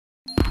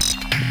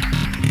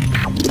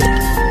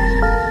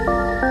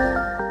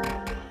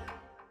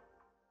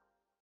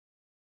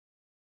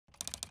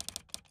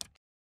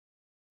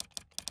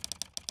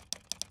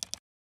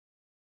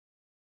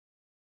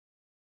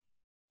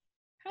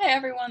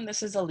everyone,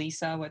 this is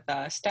Alisa with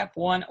step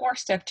 1 or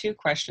step 2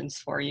 questions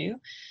for you.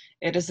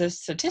 It is a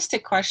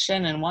statistic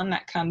question and one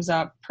that comes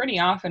up pretty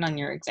often on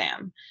your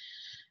exam.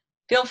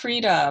 Feel free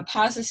to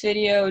pause this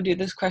video, do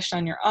this question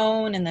on your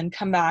own, and then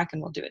come back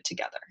and we'll do it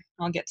together.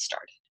 I'll get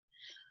started.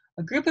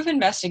 A group of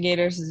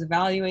investigators is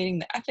evaluating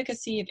the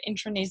efficacy of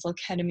intranasal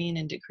ketamine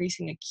in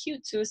decreasing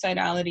acute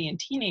suicidality in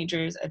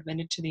teenagers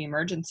admitted to the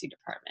emergency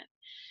department.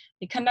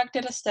 They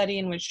conducted a study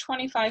in which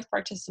 25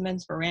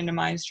 participants were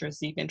randomized to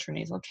receive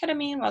intranasal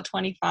ketamine, while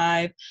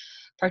 25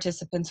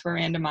 participants were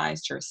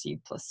randomized to receive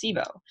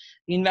placebo.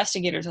 The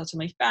investigators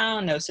ultimately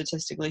found no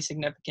statistically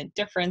significant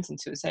difference in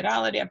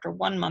suicidality after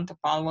 1 month of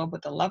follow-up,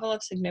 with the level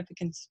of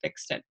significance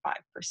fixed at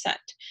 5%.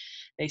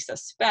 They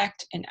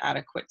suspect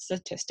inadequate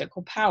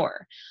statistical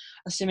power.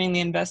 Assuming the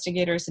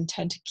investigators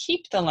intend to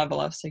keep the level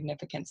of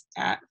significance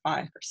at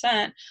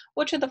 5%,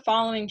 which of the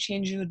following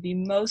changes would be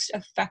most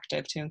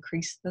effective to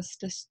increase the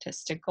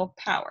statistical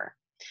power?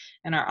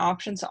 And our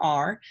options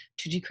are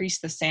to decrease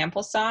the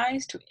sample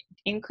size, to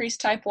increase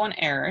type 1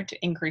 error,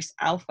 to increase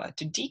alpha,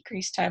 to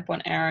decrease type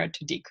 1 error,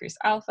 to decrease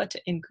alpha,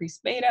 to increase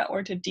beta,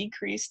 or to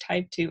decrease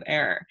type 2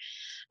 error.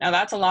 Now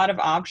that's a lot of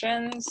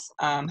options.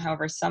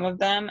 However, some of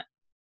them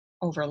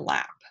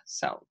overlap.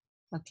 So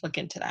let's look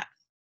into that.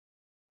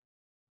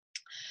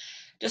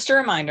 Just a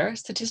reminder,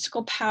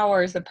 statistical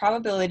power is the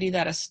probability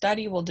that a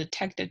study will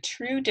detect a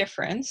true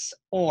difference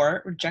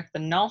or reject the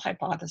null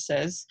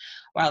hypothesis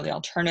while the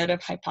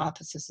alternative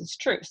hypothesis is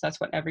true. So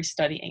that's what every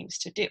study aims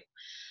to do.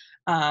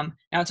 Now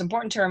it's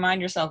important to remind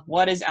yourself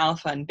what is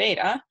alpha and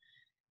beta.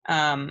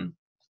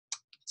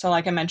 So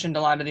like I mentioned,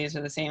 a lot of these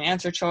are the same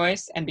answer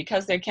choice, and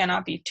because there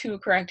cannot be 2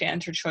 correct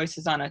answer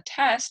choices on a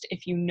test,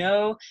 if you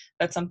know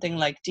that something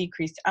like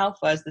decreased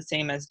alpha is the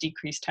same as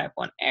decreased type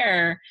 1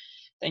 error,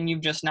 then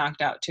you've just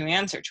knocked out 2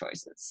 answer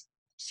choices.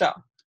 So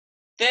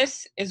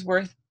this is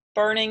worth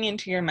burning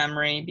into your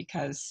memory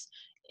because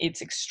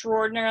it's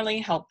extraordinarily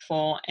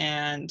helpful,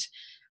 and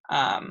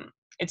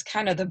it's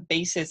kind of the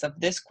basis of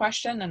this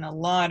question and a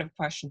lot of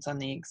questions on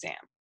the exam.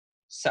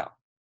 So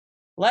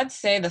let's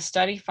say the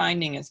study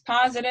finding is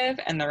positive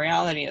and the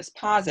reality is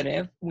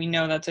positive. We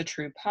know that's a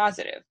true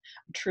positive.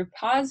 A true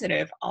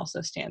positive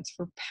also stands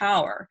for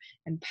power,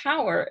 and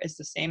power is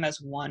the same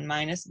as 1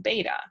 minus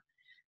beta.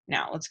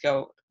 Now let's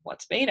go,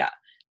 what's beta?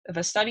 If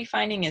a study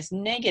finding is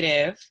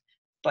negative,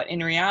 but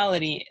in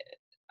reality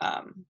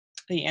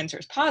the answer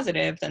is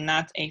positive, then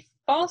that's a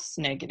false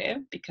negative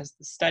because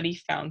the study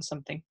found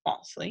something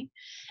falsely,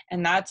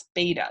 and that's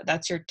beta.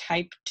 That's your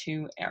type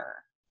 2 error.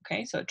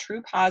 Okay, so a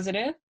true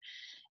positive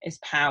is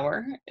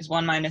power, is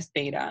 1 minus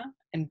beta,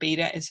 and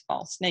beta is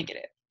false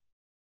negative.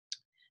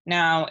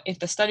 Now, if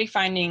the study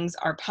findings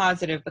are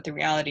positive, but the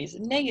reality is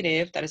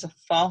negative, that is a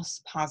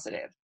false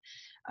positive.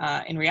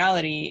 In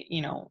reality,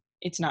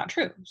 it's not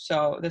true.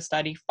 So the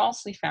study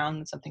falsely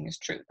found that something is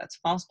true. That's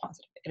false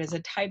positive. It is a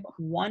type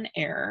 1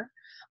 error,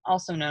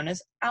 also known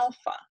as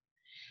alpha.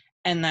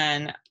 And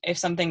then if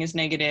something is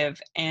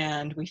negative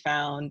and we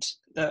found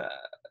the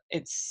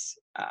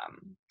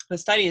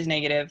study is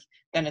negative,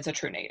 then it's a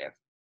true negative.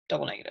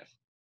 Double negative.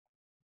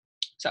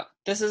 So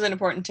this is an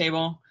important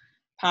table.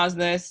 Pause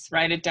this,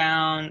 write it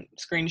down,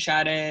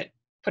 screenshot it,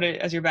 put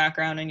it as your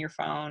background in your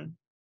phone.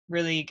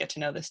 Really get to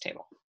know this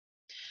table.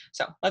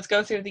 So let's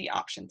go through the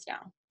options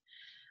now.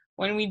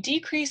 When we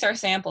decrease our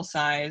sample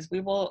size,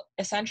 we will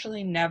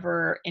essentially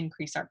never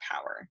increase our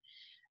power.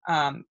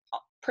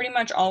 Pretty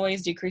much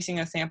always decreasing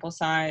a sample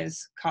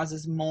size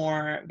causes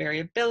more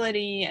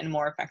variability and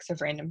more effects of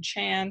random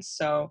chance.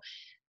 So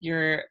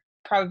your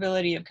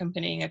probability of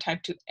committing a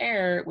type 2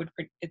 error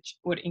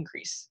would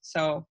increase.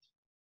 So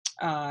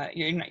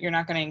you're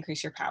not going to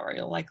increase your power.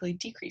 You'll likely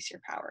decrease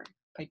your power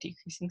by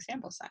decreasing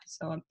sample size.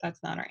 So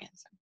that's not our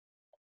answer.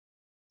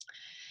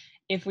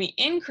 If we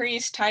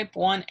increase type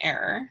 1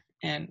 error,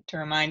 and to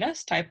remind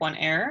us, type 1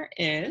 error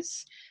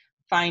is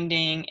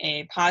finding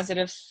a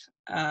positive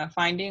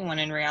finding when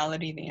in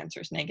reality the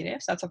answer is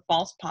negative. So that's a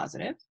false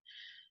positive.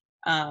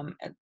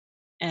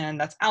 And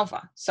that's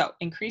alpha. So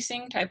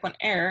increasing type 1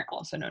 error,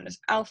 also known as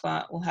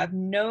alpha, will have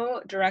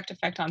no direct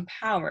effect on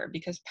power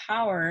because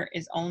power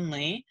is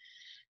only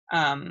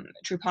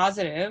true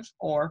positive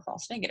or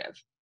false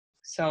negative.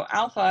 So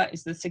alpha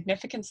is the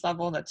significance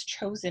level that's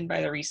chosen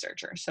by the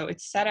researcher. So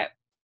it's set at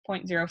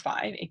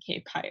 0.05,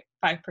 aka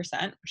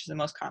 5%, which is the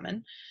most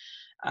common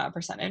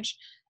percentage.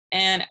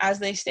 And as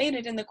they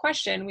stated in the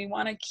question, we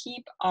want to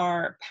keep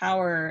our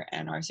power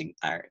and our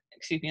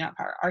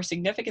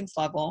significance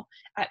level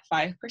at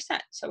 5%.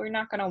 So we're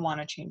not going to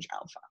want to change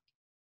alpha.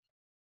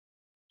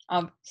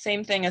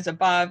 Same thing as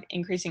above,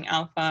 increasing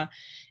alpha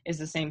is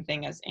the same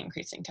thing as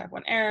increasing type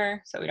 1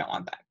 error, so we don't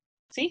want that.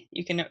 See,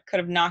 you could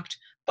have knocked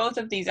both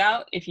of these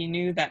out if you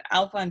knew that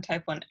alpha and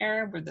type 1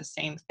 error were the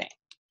same thing.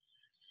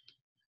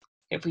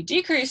 If we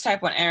decrease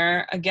type 1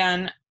 error,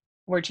 again,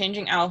 we're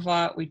changing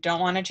alpha. We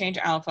don't want to change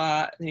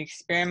alpha. The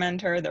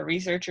experimenter, the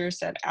researcher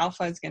said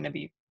alpha is going to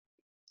be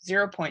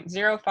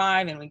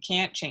 0.05 and we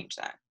can't change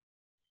that.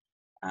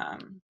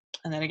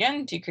 And then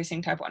again,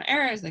 decreasing type 1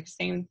 error is the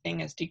same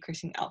thing as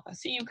decreasing alpha.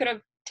 So you could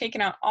have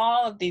taken out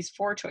all of these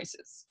 4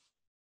 choices.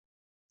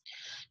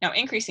 Now,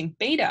 increasing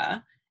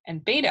beta,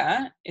 and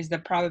beta is the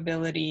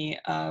probability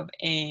of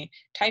a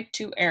type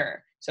 2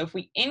 error. So if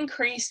we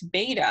increase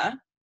beta,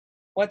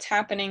 what's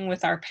happening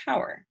with our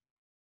power?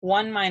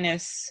 1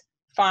 minus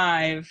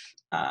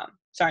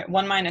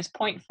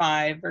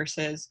 0.5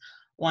 versus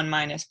 1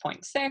 minus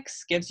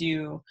 0.6 gives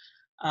you,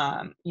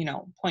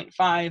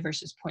 0.5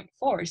 versus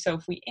 0.4. So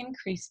if we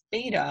increase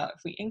beta,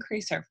 if we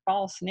increase our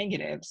false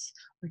negatives,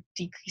 we're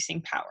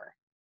decreasing power.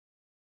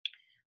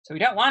 So we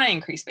don't want to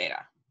increase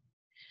beta.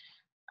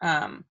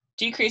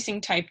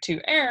 Decreasing type 2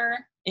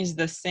 error is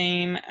the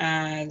same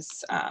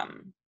as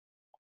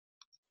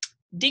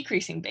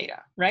decreasing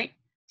beta, right?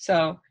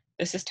 So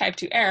this is type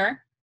 2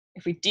 error.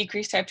 If we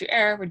decrease type 2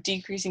 error, we're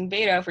decreasing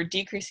beta. If we're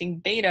decreasing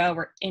beta,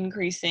 we're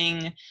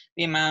increasing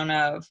the amount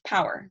of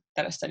power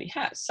that a study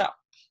has. So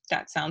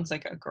that sounds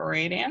like a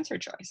great answer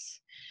choice.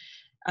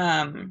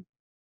 Awesome.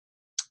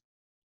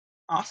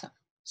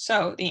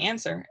 So the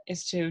answer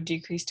is to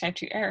decrease type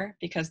 2 error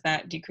because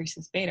that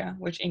decreases beta,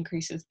 which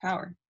increases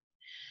power.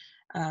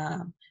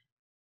 I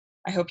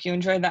hope you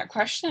enjoyed that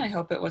question. I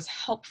hope it was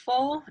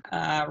helpful.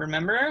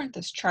 Remember,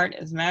 this chart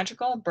is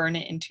magical. Burn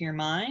it into your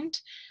mind.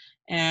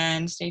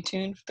 And stay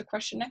tuned for the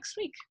question next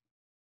week.